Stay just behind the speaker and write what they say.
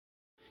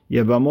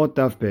Yevamot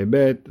Taf Pei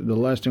Bet. The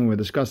last thing we're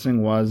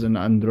discussing was an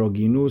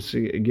androgynous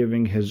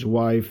giving his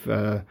wife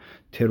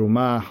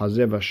teruma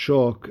hazeh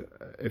vashok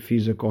if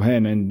he's a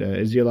kohen, and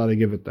is he allowed to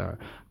give it to her?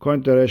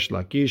 According to Resh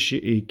Lakish,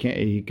 he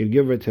could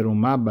give her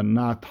teruma but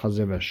not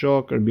hazeh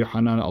vashok. Rabbi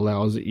Yochanan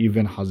allows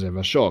even hazeh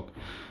vashok.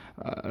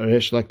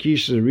 Resh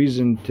Lakish's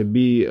reason to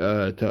be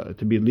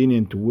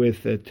lenient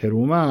with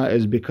teruma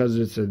is because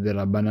it's a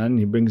derabanan.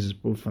 He brings his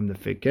proof from the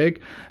fig cake,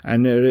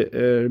 and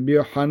Rabbi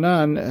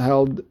Yochanan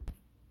held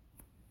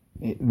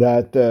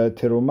that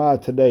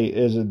teruma today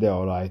is a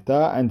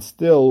deoraita, and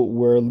still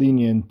we're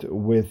lenient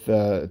with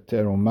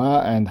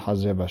teruma and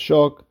hazeh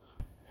vashok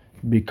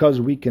because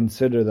we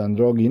consider the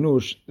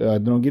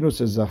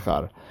androgynous as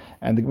zachar.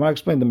 And the Gemara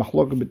explained the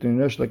mahloka between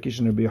Resh Lakish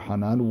and Rabbi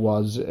Yochanan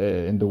was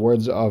in the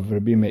words of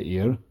Rabbi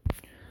Meir,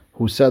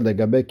 who said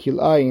legabe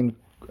kil'ayin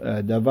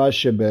davar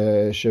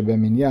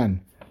shebeminyan,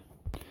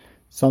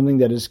 something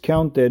that is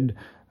counted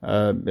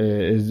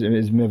makes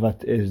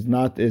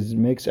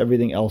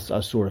everything else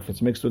asur. If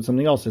it's mixed with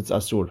something else, it's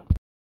asur.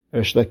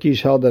 Resh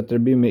Lakish held that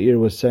Rabbi Meir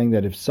was saying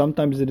that if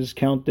sometimes it is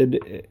counted,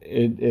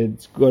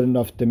 it's good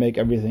enough to make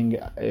everything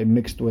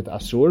mixed with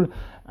asur.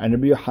 And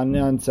Rabbi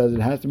Yochanan says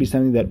it has to be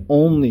something that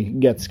only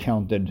gets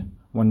counted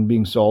when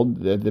being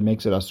sold that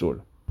makes it asur.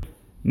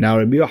 Now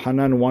Rabbi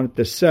Yochanan wanted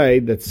to say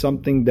that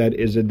something that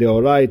is a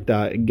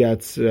deoraita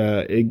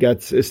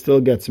still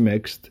gets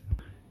mixed,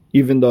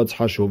 even though it's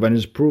hashuv. And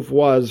his proof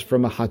was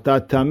from a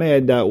hatat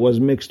tameh that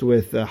was mixed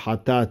with a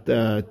hatat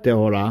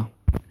tehora.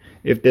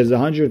 If there's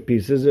 100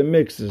 pieces, it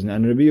mixes.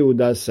 And Rabbi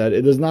Yehuda said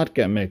it does not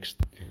get mixed.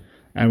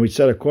 And we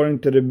said, according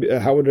to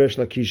how would Resh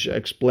Lakish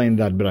explain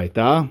that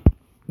braita?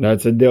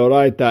 That's a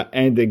deoraita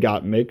and it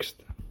got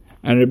mixed.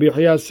 And Rabbi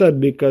Yochanan said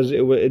because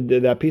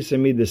that piece of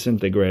meat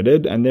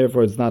disintegrated and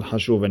therefore it's not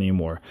hashuv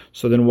anymore.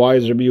 So then why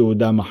is Rabbi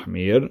Yehuda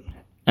mahmir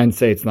and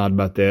say it's not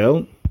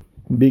batel?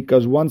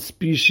 Because one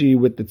species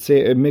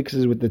it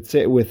mixes with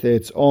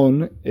its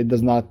own, it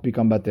does not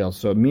become batel.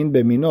 So min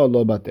bemino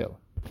lo batel.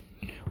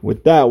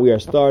 With that, we are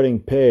starting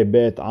Pei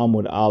Bet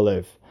Amud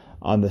Aleph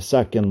on the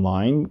second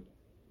line,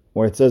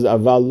 where it says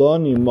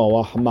Avaloni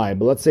mo ahmai.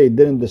 But let's say it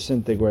didn't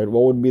disintegrate.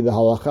 What would be the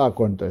halacha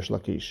according to Resh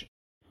Lakish?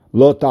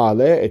 Lo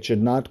ta'aleh. It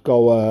should not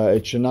go.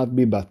 It should not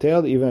be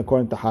batel, even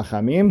according to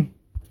Hachamim,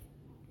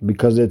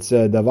 because it's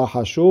davar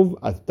hashuv.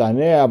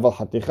 Ataneh aval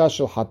haticha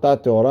shel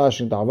hatat teora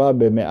shintava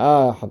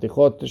b'me'ah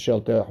hatichot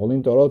shel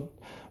hulin teorot.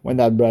 When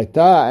that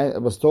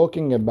braita was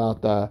talking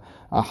about a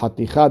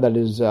haticha that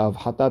is of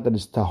hatat that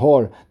is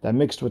tahor, that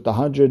mixed with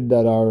 100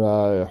 that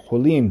are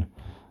hulin,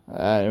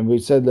 and we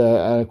said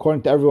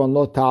according to everyone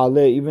lo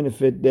ta'aleh, even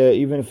if it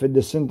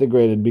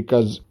disintegrated,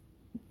 because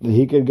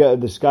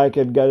this guy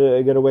could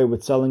get away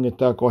with selling it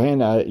to a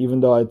kohen,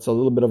 even though it's a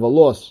little bit of a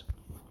loss.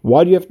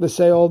 Why do you have to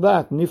say all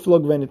that?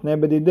 Niflog v'nitnei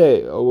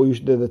b'didei.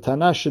 The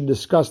Tanakh should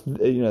discuss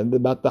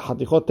about the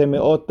hatichot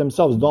temeot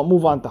themselves. Don't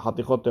move on to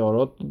hatichot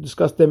teorot.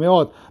 Discuss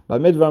temeot.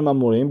 B'midvar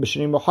mamurim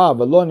b'shini mocha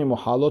v'lo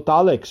mocha lo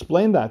ta'aleh.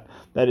 Explain that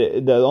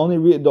the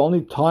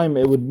only time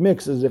it would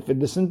mix is if it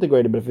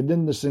disintegrated. But if it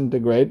didn't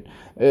disintegrate,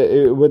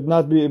 it would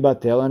not be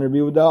batel. And Rabbi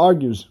Yehuda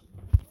argues.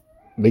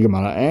 The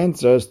Gemara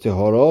answers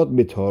tehorot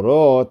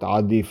b'tehorot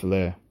adif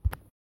le.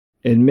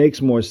 It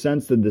makes more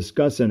sense to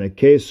discuss in a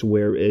case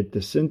where it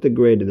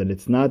disintegrated that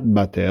it's not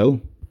batel,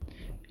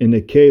 in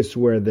a case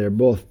where they're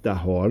both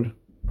tahor.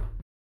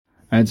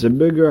 And it's a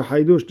bigger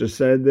haidush to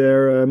say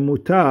they're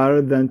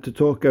mutar than to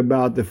talk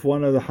about if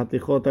one of the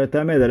hatichot are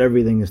tameh, that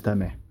everything is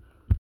tameh.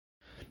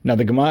 Now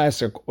the Gemara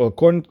asks,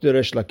 according to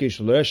Resh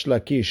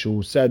Lakish,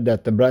 who said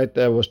that the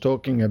Braita was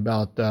talking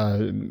about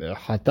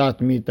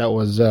hatat meat that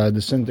was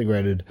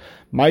disintegrated.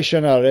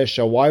 Maishana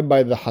Resha, why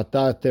by the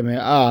hatat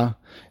teme'ah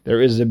there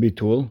is a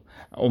bitul?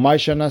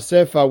 Umayshana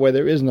sefa, where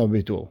there is no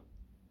bitul.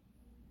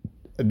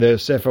 The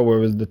sefa where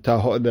was the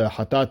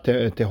hatat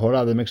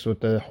tehora that mixed with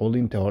the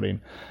hulin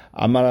tehorin.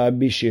 Amar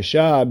Rabbi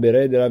Shesha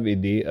bered Rav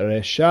Idi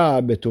resha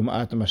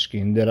betumat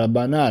mashkin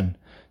derabanan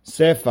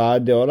sefa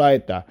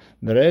deoraita.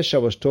 The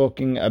resha was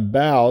talking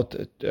about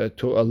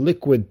to a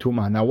liquid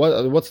tumah. Now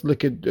what's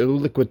liquid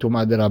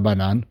tumah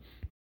derabanan?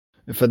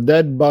 If a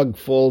dead bug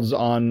falls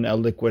on a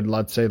liquid,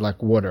 let's say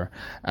like water,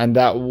 and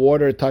that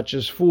water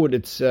touches food,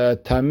 it's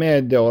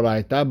tameh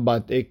deoraita,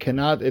 but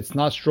it's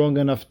not strong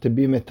enough to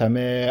be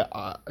metameh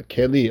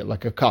keli,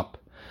 like a cup.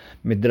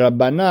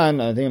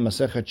 Midrabanan, I think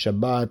Masechet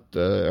Shabbat,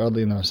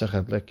 early in the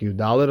Masechet like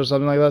Yudalit or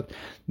something like that,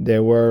 they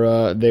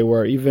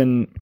were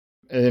even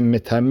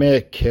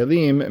metameh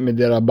kelim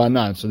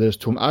midrabanan. So there's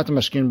tumat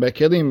mashkin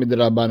bekelim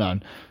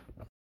midrabanan.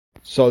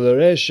 So the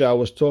Resha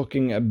was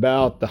talking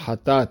about the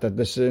hatat that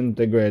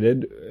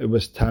disintegrated. It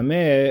was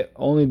tameh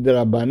only the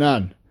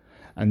Rabbanan,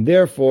 and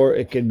therefore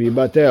it could be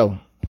batel.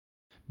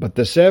 But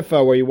the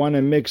sefa where you want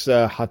to mix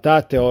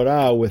hatat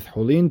tehora with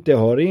hulin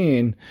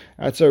tehorin,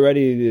 that's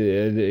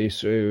already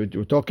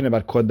we're talking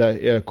about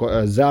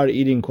zar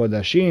eating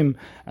kodashim,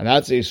 and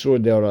that's isur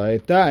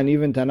deoraita. And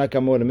even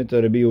Tanaka Mor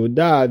Mita Rabbi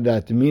Yehuda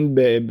that min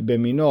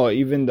bemino,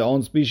 even the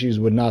own species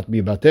would not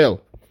be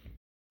batel.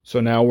 So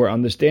now we're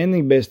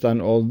understanding based on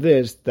all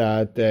this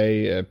that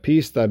a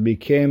piece that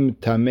became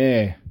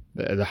tameh,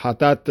 the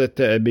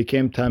hatat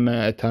became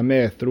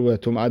tameh through a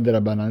tum'ah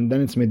d'Rabbanan, then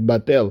it's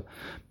mitbatel.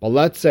 But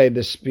let's say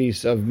this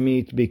piece of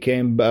meat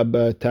became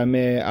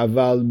tameh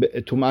aval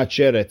tum'at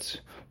sheretz.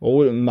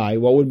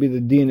 What would be the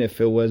din if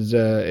it was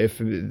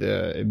if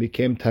it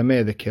became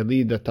tameh? The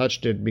keli that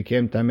touched it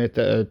became tameh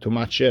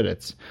tum'at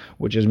sheretz,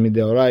 which is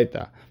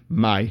mideoraita.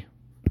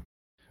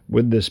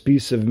 Would this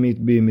piece of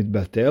meat be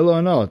mitbatel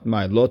or not?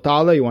 Lo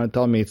ta'ala, you want to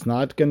tell me it's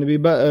not going to be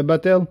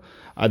batel?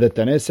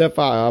 עדתני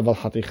ספר, אבל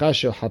חתיכה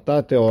של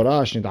חטאת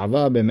טהורה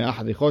שנתעבה ב100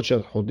 חתיכות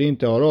של חוטין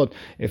טהורות.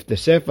 If the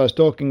sefer is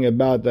talking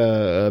about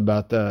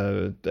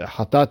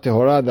חטאת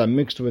טהורה that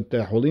mixed with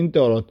חולין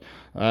טהורות,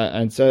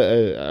 and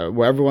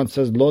where everyone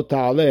says לא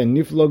תעלה,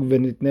 נפלוג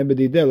ונתנה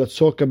בדידה, let's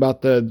talk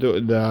about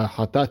the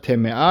חטאת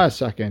טמאה a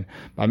second.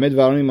 באמת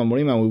דברים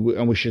אמורים,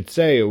 and we should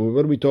say,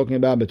 what are we talking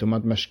about?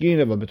 בטומאת משכין,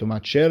 אבל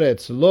בטומאת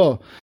שרץ, לא.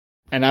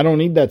 And I don't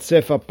need that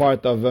sefer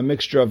part of a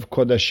mixture of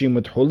kodashim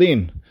with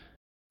חולין.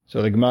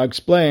 So the Gemara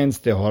explains,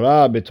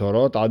 Tehora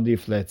b'torot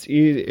adif.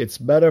 It's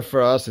better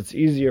for us, it's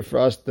easier for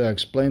us to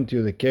explain to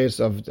you the case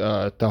of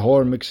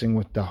tahor mixing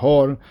with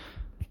tahor,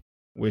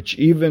 which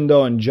even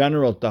though in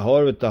general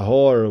tahor with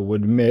tahor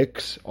would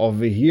mix,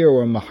 over here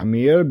we're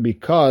mahmir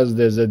because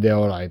there's a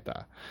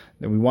deoraita.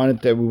 We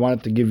wanted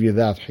to give you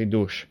that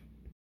chidush.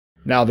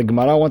 Now the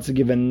Gemara wants to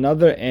give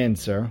another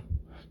answer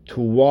to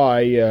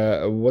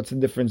why, what's the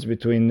difference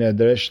between the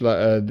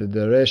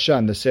Resha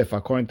and the Sefer.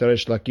 According to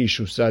Resh Lakish,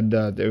 who said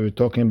that they were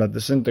talking about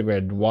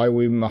disintegrated, why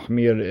we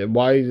mahmir,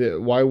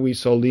 why we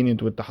so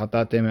lenient with the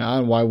Hatat Teme'ah,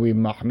 and why we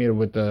mahmir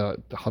with the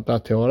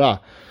Hatat Teorah.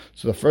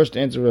 So the first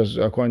answer was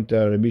according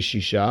to Rabbi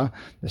Shisha.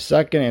 The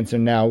second answer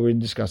now we're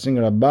discussing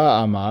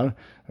Rabba Amar,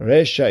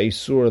 Resha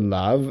Isur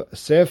Lav,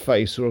 Sefer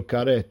Isur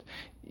Karet.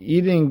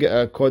 Eating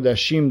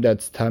kodashim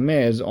that's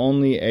tameh is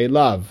only a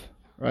lav.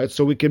 Right,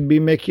 so we could be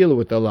mekil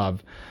with the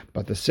lav,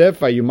 but the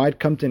sefer you might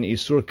come to an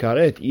isur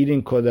karet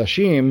eating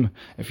kodashim.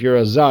 If you're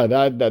a zar,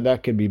 that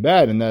could be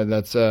bad, and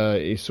that's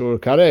isur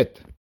karet.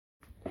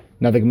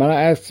 Now the Gemara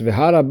asks,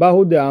 "V'hara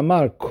bahu de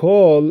amar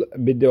kol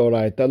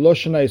b'deoraita lo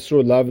shana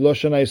isur lav lo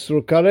shana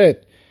isur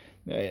karet."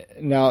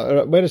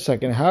 Now wait a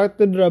second. How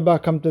did Rabbah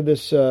come to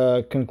this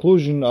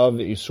conclusion of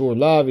isur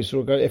lav,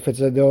 isur karet? If it's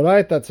a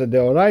deoraita, it's a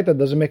deoraita. It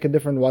doesn't make a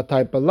difference what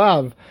type of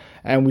lav,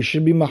 and we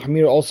should be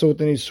mahmir also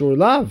with an isur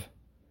lav.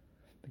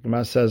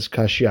 Gemara says,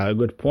 Kashia, a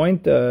good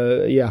point.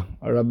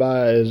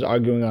 Rabbah is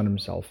arguing on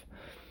himself.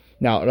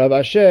 Now, Rav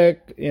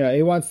Ashek,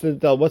 he wants to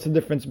tell what's the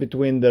difference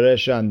between the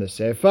Resha and the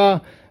Sefer,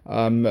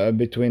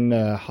 between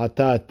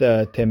Hatat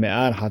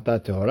Teme'ah and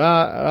Hatat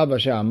Tehora. Rav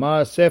Ashek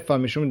Amar, Sefer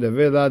Mishum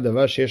Devela,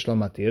 Devar Sheyesh Lo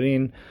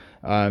Matirin,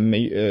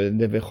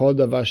 Devechol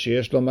Devar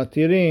Sheyesh Lo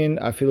Matirin,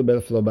 Afilu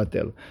Belef Lo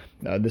Batel.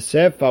 The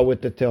Sefer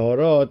with the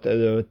Tehorot,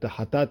 with the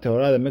Hatat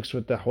Tehora, that mixed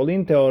with the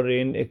Holin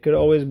Tehorin, it could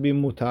always be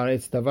mutar.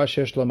 It's Devar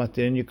Sheyesh Lo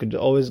Matirin. You could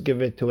always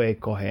give it to a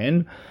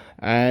Kohen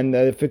and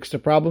fix the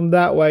problem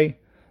that way.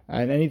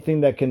 And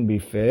anything that can be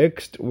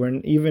fixed,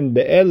 even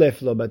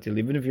be'elef lo batil,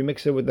 even if you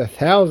mix it with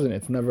 1,000,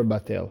 it's never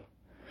batil.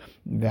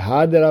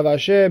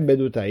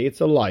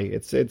 It's a lie.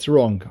 It's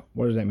wrong.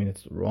 What does that mean?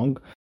 It's wrong.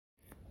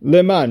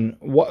 Leman,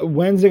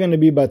 when's it going to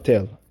be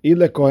batil?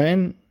 Ile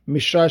kohen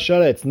mishra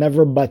shara. It's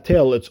never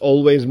batil. It's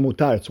always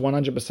mutar. It's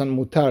 100%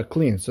 mutar,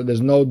 clean. So there's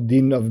no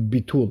din of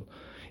bitul.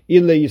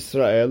 Ile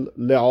Yisrael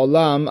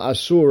le'olam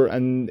asur,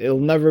 and it'll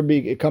never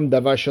become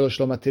davar shalosh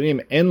lo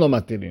matirim en lo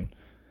matirin.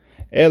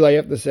 Ela, you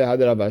have to say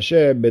Hadar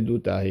Avashe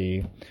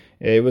Bedutahi.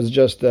 It was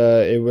just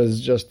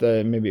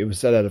maybe it was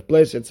said out of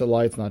place. It's a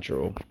lie. It's not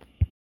true.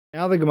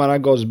 Now the Gemara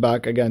goes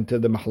back again to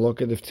the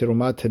Mahloket of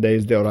Tirumah. Today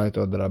is the Oraita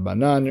of the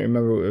Rabbanan.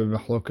 Remember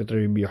Mahloket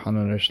Rabbi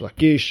Yochanan Resh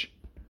Lakish.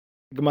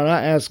 The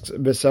Gemara asks,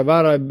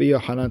 "V'savara Rabbi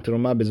Yochanan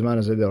Tirumah bizman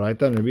is the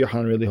Oraita." And Rabbi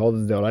Yochanan really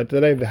holds the Oraita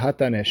today.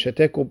 V'hatane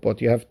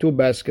shetekupot. You have two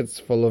baskets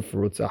full of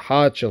fruits.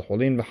 Achat shel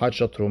cholin v'achat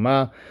shel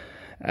Tirumah.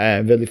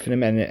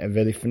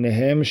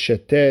 ולפניהם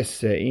שתי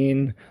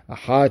שאין,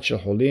 אחת של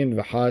חולין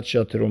ואחת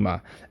של תרומה.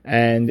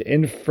 And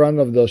in front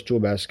of those two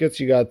baskets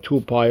you got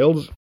two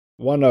piles,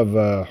 one of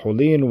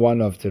חולין,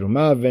 one of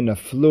תרומה,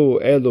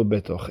 ונפלו אלו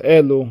בתוך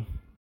אלו,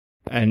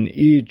 and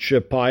each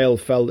pile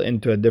fell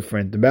into a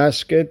different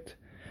basket.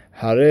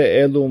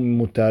 הרי אלו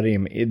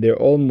מותרים, they're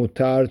all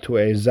mutar to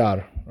a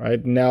zar.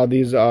 Right now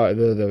these are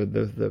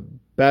the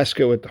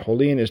basket with the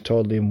חולין is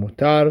totally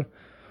mutar.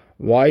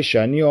 Why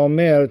shani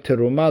omer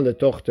teruma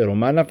letoch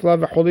teruma nafla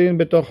v'cholin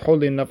betoch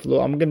cholin naflu?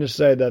 I'm going to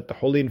say that the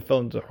cholin fell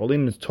into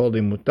cholin is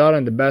totally mutar,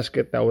 and the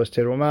basket that was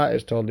teruma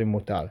is totally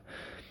mutar.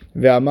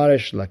 Ve'amar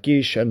Resh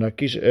Lakish, and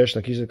Resh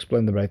Lakish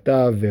explained the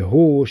Braita,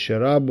 vehu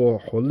sherabo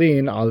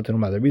cholin al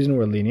teruma. The reason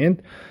we're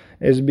lenient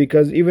is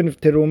because even if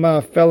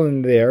teruma fell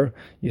in there,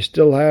 you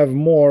still have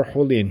more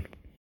cholin.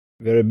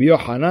 Rabbi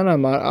Yochanan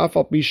Amar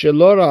Afal Pi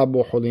Shelo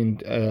Rabo Cholin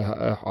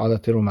Ala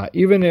Teruma.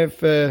 Even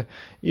if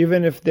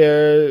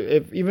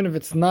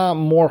it's not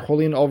more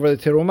cholin over the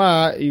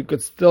teruma, you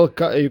could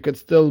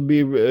still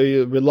be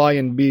rely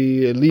and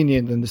be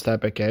lenient in this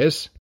type of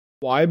case.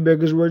 Why?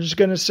 Because we're just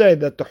going to say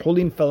that the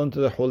Hulin fell into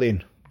the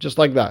Hulin, just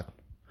like that.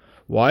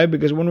 Why?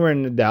 Because when we're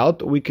in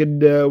doubt, we could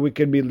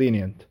be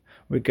lenient.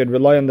 We could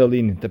rely on the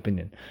lenient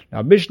opinion.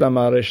 Now,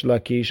 Bishlama Rish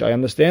Lakish, I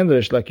understand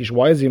Rish Lakish.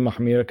 Why is he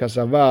mahmir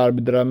kasavar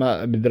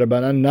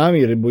b'drabanan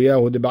nami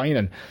ribuyahu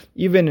deba'inan?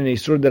 Even in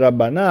Isur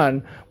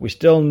Drabanan, we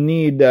still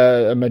need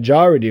a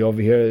majority over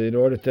here in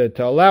order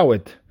to allow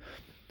it.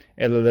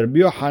 Rabbi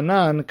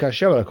Yohanan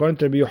kasher. According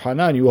to Rabbi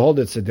Yohanan, you hold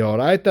it's a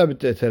deoraita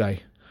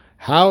today.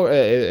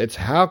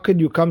 How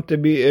could you come to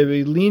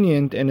be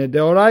lenient in a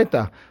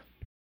deoraita?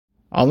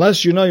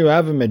 Unless you know you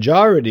have a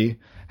majority,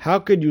 how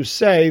could you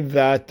say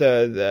that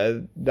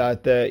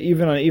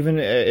even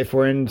if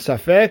we're in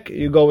Safek,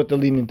 you go with the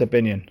lenient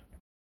opinion?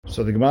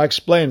 So the Gemara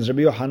explains,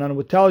 Rabbi Yohanan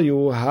would tell you,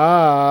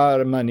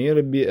 Rabbanani.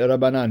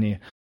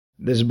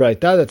 This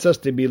Braita that says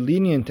to be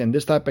lenient in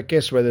this type of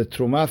case where the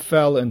Truma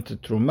fell into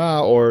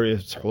Truma or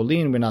it's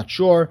Hulin, we're not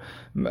sure.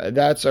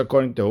 That's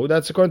according to who?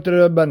 That's according to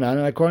Rabbanan.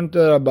 And according to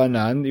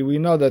Rabbanan, we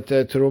know that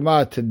the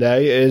Truma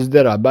today is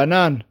the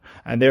Rabbanan.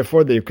 And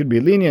therefore they could be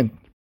lenient.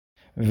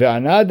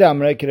 And I hold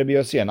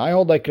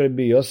like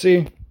Rabbi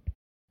Yossi.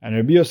 And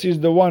Rabbi Yossi is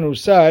the one who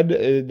said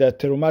that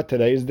Terumah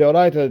today is the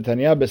Oraita, the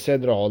Tanya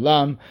Besedra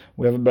Olam.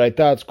 We have a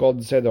Braita, it's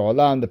called the Sedra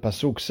Olam. The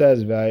Pasuk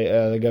says,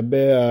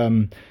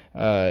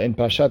 in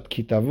Parashat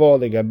Kitavo,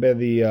 legabe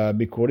the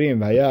Bikurim,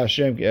 V'haya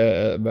Hashem,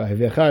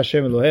 V'hevecha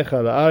Hashem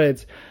Elohecha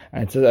la'aretz,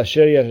 and it says,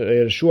 Asher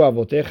Yershu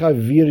Avotecha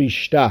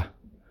Virishta.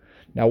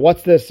 Now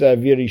what's this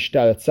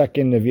Virishta, that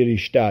second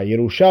Virishta?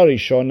 Yerusha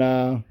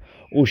Rishona,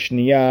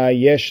 Ushniya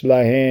Yesh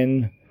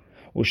Lahen,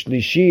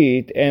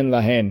 Ushlishit En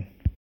Lahen.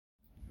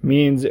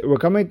 Means we're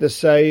coming to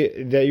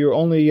say that you're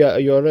only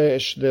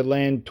yoresh the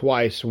land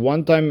twice.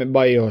 One time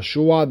by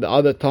Yehoshua, the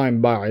other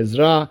time by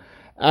Ezra.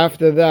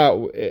 After that,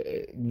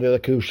 the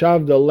kedusha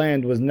of the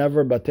land was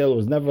never batel,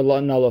 was never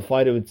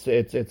nullified. It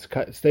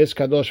stays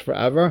kadosh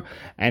forever,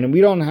 and we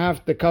don't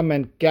have to come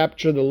and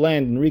capture the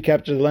land and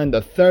recapture the land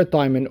a third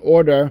time in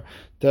order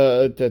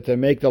to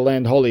make the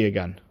land holy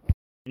again.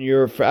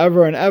 You're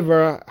forever and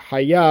ever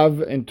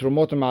hayav in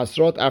Trumot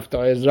Ma'asrot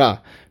after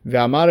Ezra.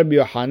 Ve'amar Rabbi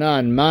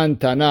Yohanan, man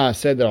Tana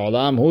Seder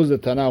Olam. Who's the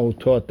Tana who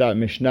taught that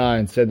Mishnah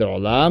in Seder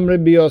Olam?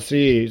 Rabbi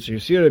Yossi. So you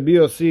see, Rabbi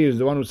Yossi is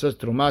the one who says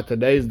Trumah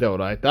today is the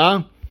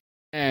Oraita.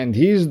 And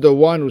he's the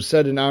one who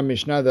said in our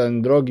Mishnah that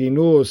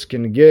Androginus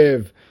can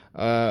give,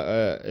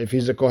 if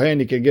he's a Kohen,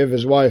 he can give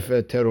his wife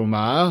a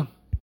Terumah.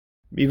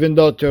 Even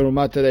though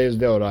Terumah today is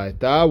the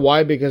Oraita.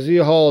 Why? Because he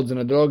holds an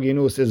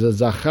Androginus is a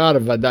Zachar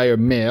Vadayr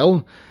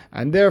male.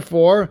 And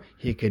therefore,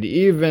 he could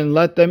even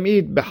let them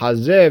eat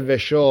behazeh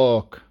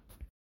veshok.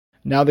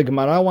 Now the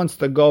Gemara wants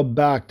to go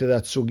back to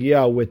that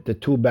sugya with the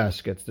two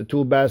baskets. The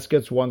two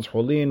baskets, one's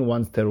Hulin,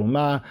 one's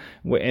Terumah.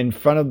 In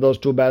front of those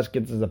two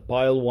baskets is a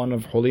pile, one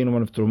of Hulin,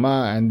 one of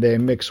Terumah, and they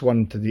mix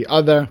one to the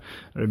other.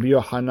 Rabbi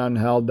Yohanan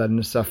held that in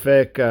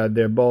Safek,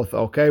 they're both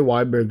okay.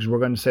 Why? Because we're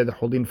going to say the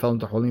Hulin fell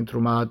into Hulin,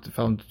 Terumah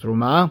fell into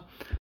Terumah.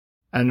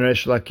 And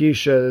Resh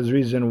Lakish's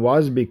reason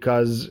was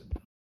because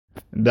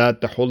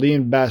that the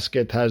Hulin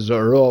basket has a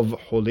rov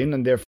Hulin,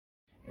 and therefore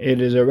it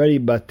is already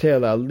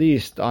batel, at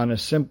least on a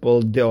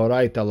simple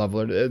deoraita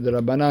level. The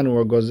Rabbanan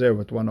were gozer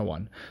with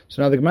 101.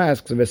 So now the Gemara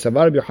asks,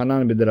 V'savar Rabbi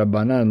Yohanan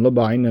b'Rabbanan lo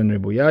ba'inan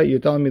ribuya. You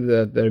tell me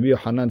that Rabbi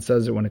Yohanan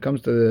says that when it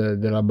comes to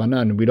the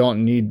Rabbanan, we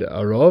don't need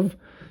a rov.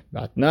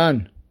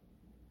 Batnan.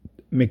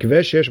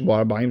 Mikveh shesh bo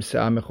 40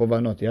 se'ah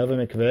mechovanot. You have a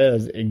mikveh that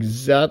has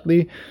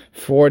exactly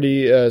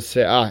 40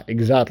 se'ah,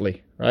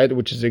 exactly, right?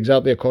 Which is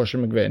exactly a kosher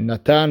mikveh.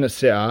 Natan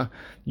se'ah,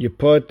 you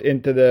put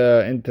into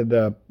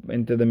the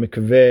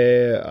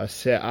mikveh a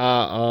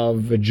se'ah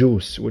of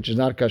juice, which is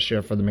not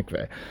kasher for the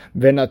mikveh.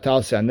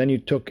 Venatal se'ah, and then you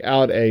took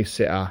out a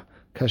se'ah.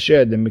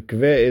 Kasher, the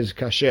mikveh is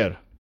kasher.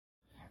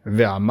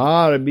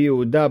 Ve'amar Rabbi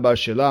Yehuda bar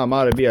Shila,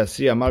 Amar Rabbi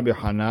Asi, Amar Rabbi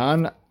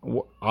Hanan,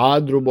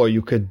 ad rubo,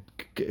 you could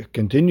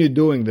continue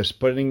doing this,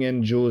 putting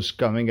in juice,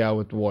 coming out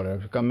with water,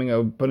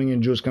 putting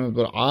in juice, coming out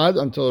with water, ad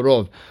until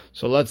rov.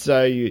 So let's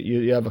say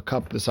you have a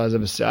cup the size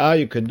of a se'ah,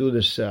 you could do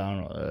this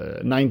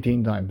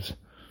 19 times.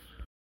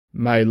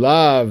 My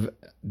love,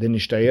 the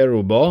nishtayer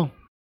rubo,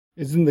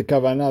 isn't the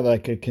kavanah that I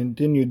could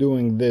continue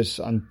doing this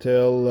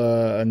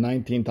until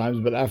 19 times,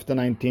 but after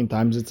 19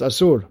 times it's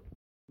asur.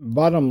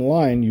 Bottom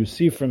line, you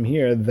see from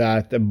here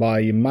that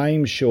by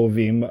maim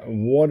shovim,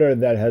 water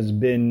that has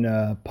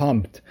been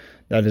pumped,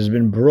 that has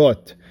been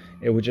brought,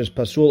 which is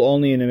pasul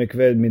only in a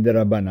mikveh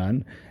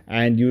midirabanan,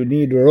 and you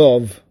need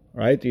rov,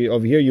 right?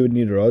 Over here you would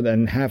need rov,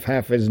 and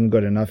half isn't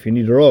good enough, you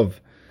need rov.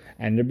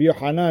 And Rabbi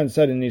Yohanan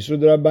said in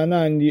Yisud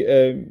Rabbanan,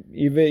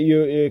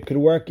 you could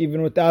work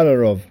even without a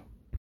rov.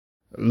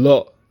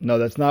 No,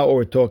 that's not what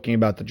we're talking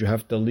about, that you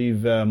have to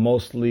leave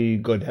mostly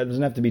good. It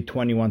doesn't have to be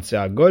 21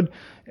 se'ah good.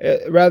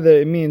 Rather,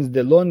 it means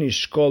the lo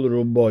nishkol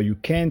rubo. You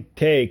can't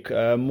take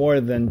more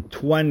than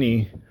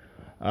 20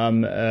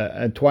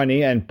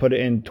 and put it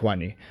in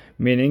 20.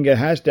 meaning it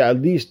has to at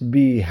least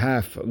be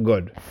half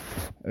good.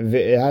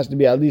 It has to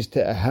be at least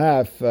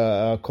half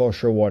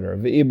kosher water.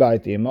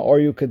 Or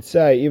you could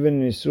say,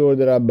 even in Isur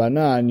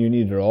Rabbanan, you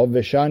need rov.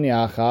 V'shani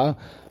acha.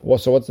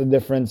 So what's the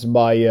difference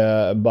by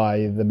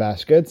the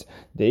baskets?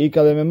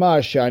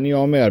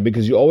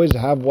 Because you always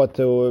have what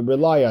to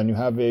rely on.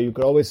 You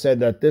could always say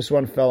that this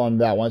one fell on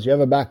that one. So you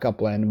have a backup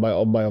plan by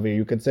over here.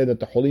 You could say that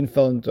the hulin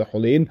fell into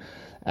hulin,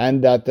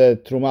 and that the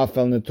truma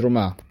fell into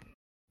truma.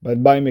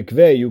 But by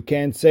mikveh, you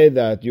can't say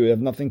that. You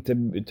have nothing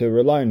to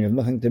rely on. You have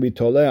nothing to be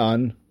tole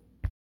on,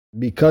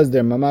 because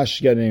they're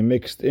mamash getting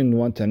mixed in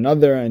one to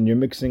another, and you're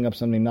mixing up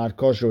something not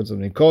kosher with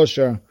something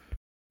kosher,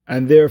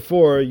 and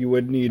therefore you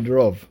would need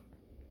rov.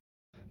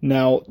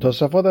 Now,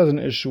 Tosafot has an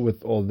issue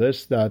with all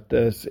this, that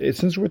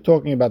since we're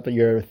talking about that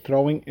you're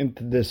throwing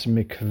into this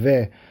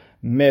mikveh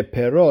me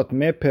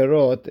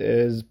perot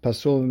is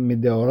pasul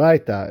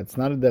mideoraita. It's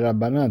not a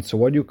derabanan. So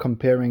what are you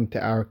comparing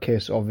to our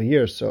case over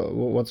here? So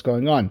what's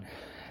going on?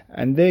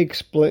 And they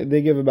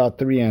give about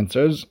 3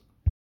 answers.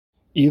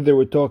 Either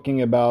we're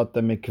talking about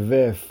the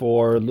mikveh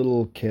for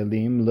little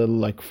kelim, little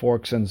like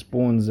forks and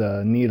spoons,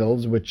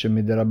 needles, which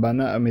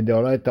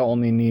midoraita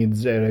only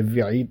needs a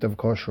revi'it of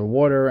kosher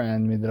water,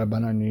 and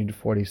midrabana need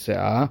 40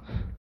 se'ah.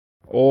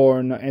 Or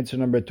answer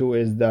number 2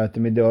 is that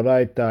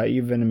midoraita,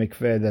 even a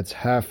mikveh that's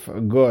half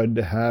good,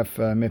 half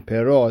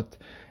meperot,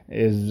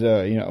 is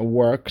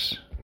works.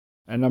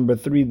 And number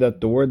 3, that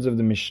the words of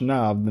the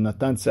Mishnah, the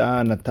natan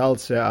se'ah, natal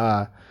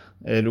se'ah,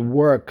 it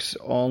works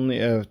only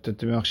to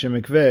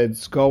mikveh.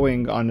 It's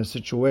going on a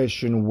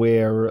situation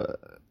where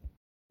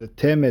the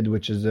temed,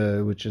 which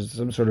is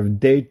some sort of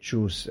date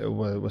juice,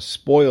 was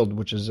spoiled,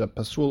 which is a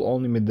pasul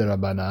only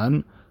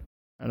midrabanan.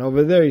 And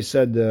over there he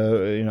said,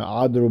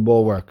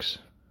 adrubo works,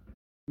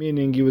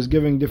 meaning he was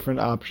giving different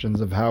options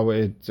of how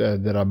it's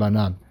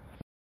derabanan.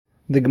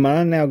 The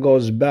Gemara now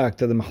goes back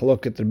to the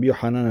Mahloket Rabbi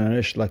Yochanan and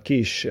Rish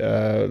Lakish,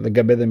 the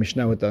Gabe the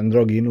Mishnah with the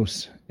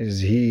androgynous. Is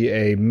he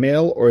a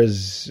male or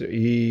is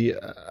he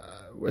a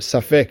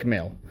safek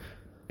male?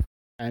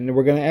 And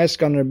we're going to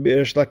ask on Rabbi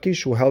Rish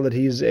Lakish, who held that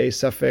he's a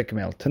safek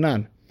male.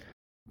 Tanan,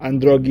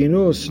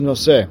 androgynous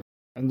noseh.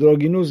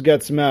 Androgynous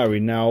gets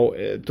married. Now,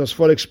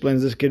 Tosfot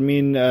explains this could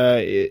mean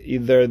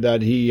either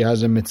that he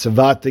has a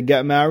mitzvah to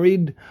get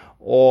married,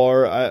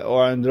 or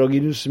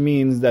androgynous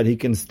means that he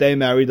can stay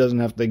married,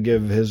 doesn't have to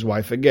give his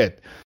wife a get.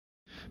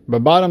 But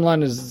bottom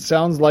line is, it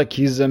sounds like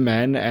he's a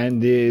man,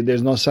 and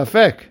there's no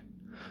safek.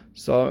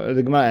 So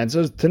the Gemara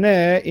answers,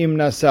 Tneh im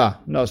nasa.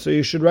 No, so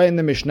you should write in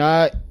the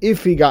Mishnah,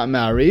 if he got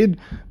married,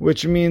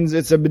 which means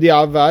it's a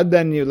b'di'avad,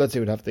 then let's say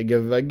you would have to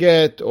give a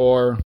get,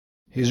 or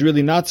he's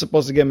really not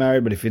supposed to get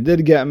married, but if he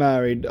did get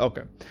married,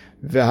 okay.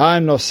 V'ha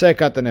noseh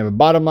katanev.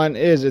 Bottom line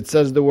is, it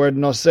says the word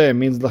noseh,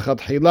 means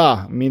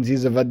l'chatchila, means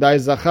he's a vadai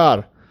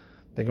zachar.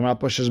 The Gemara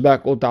pushes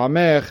back,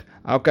 u'ta'amech.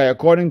 Okay,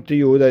 according to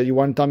you, that you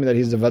want to tell me that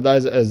he's a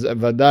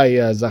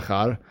vadai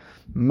zachar.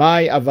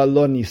 My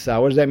avalonisa.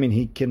 What does that mean?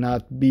 He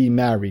cannot be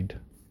married.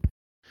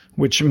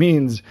 Which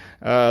means,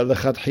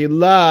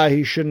 l'chatchila,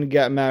 he shouldn't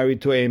get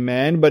married to a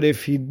man, but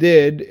if he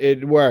did,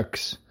 it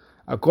works.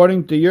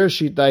 According to your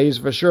shita, he's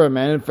for sure a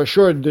man, and for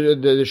sure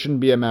there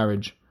shouldn't be a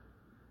marriage.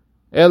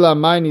 Ela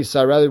my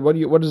nisa, rather,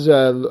 what does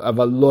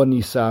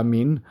avalonisa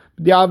mean?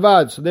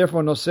 Di'avad. So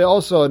therefore, noseh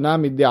also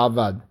nami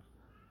di'avad.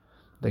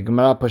 The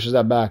Gemara pushes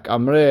that back.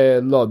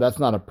 Amre lo, that's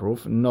not a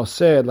proof.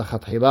 Noseh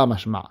l'chatchila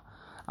mashma.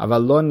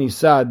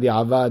 Avalonisa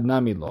di'avad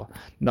nami lo.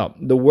 No,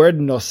 the word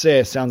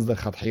noseh sounds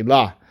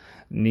l'chatchila.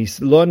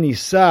 Lo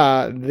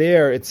nisa,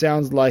 there it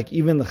sounds like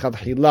even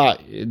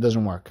l'chatchila it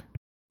doesn't work.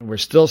 We're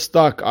still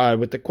stuck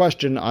with the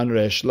question on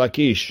Rish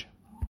Lakish.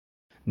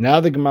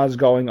 Now the Gemara is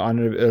going on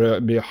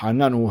Rabbi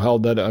Yochanan, who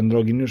held that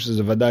androgynous is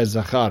a vadai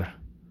zachar,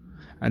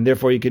 and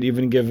therefore you could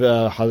even give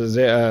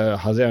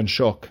hazeh and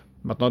shok,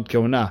 but not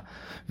keuna.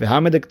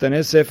 V'hamed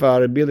k'taneh sefer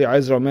Rabbi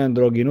Eliezer omer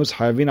androgynous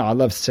hayavin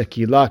alav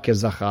sekila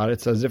kezachar.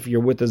 It's as if you're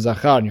with a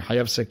zachar and you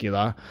hayav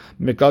sekila.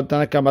 Mikal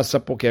Tanakama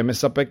sapoke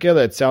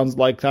mesapekela. It sounds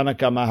like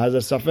Tanakama has a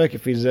safek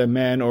if he's a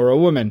man or a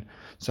woman.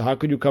 So how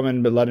could you come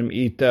and let him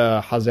eat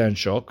hazeh and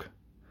shok?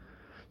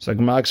 So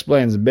Gemara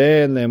explains,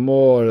 Ben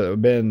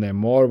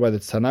lemor, whether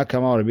it's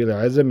Tanakama or Rabbi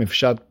Eliezer,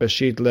 mifshat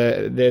peshit,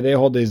 they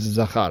hold is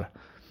zachar.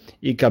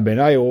 Ika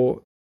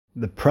benayu,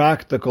 the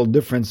practical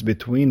difference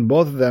between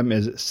both of them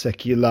is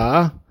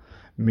sekila,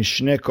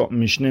 mishne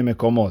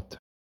mekomot.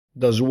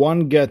 Does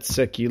one get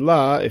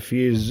sekila if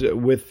he is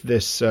with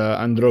this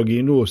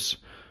androgynous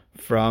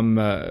from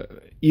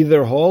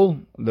either hole,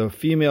 the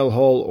female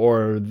hole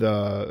or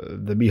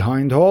the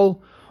behind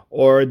hole,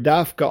 or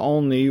dafka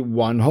only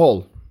one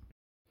hole,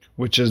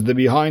 which is the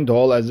behind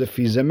hole, as if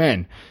he's a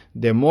man?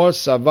 The more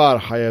savar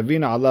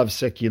hayavin alav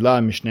sekila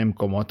mishnem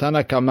komot.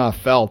 Tanakama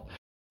felt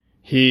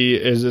he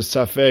is a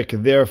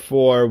safek,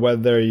 therefore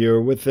whether you're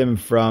with him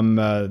from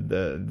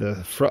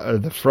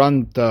the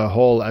front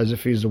hole as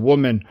if he's a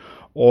woman,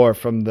 or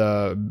from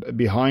the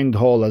behind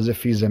hole as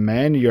if he's a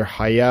man, you're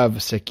hayav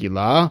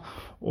sekila.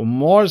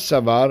 Umor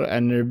savar,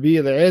 and Rabbi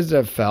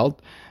Eliezer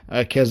felt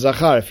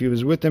kezachar. If he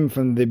was with him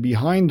from the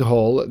behind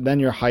hole, then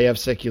you're hayav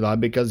sekila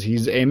because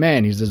he's a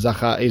man. He's a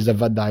zachar. He's a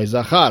vadai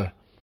zachar.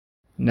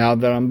 Now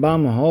the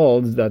Rambam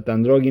holds that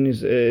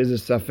androgynous is a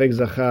safek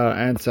zachar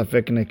and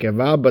safek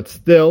nekeva, but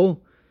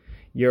still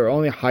you're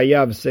only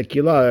hayav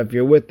sekila if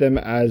you're with him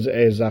as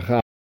a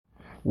zachar,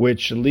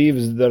 which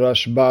leaves the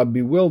Rashba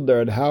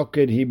bewildered. How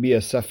could he be a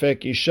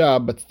safek isha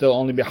but still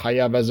only be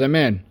hayav as a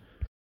man?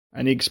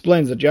 And he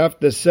explains that you have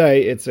to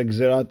say it's a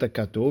gzerat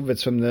katuv.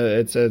 It's from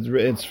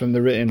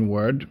the written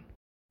word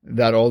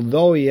that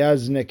although he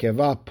has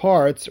nekeva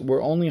parts,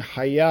 we're only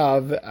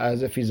hayav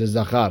as if he's a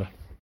zachar.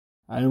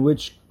 And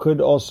which could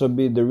also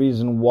be the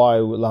reason why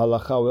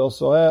lahalacha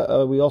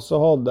we also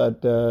hold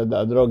that the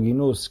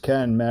androgynous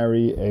can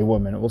marry a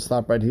woman. We'll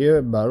stop right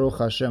here. Baruch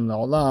Hashem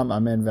la'olam.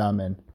 Amen ve'amen.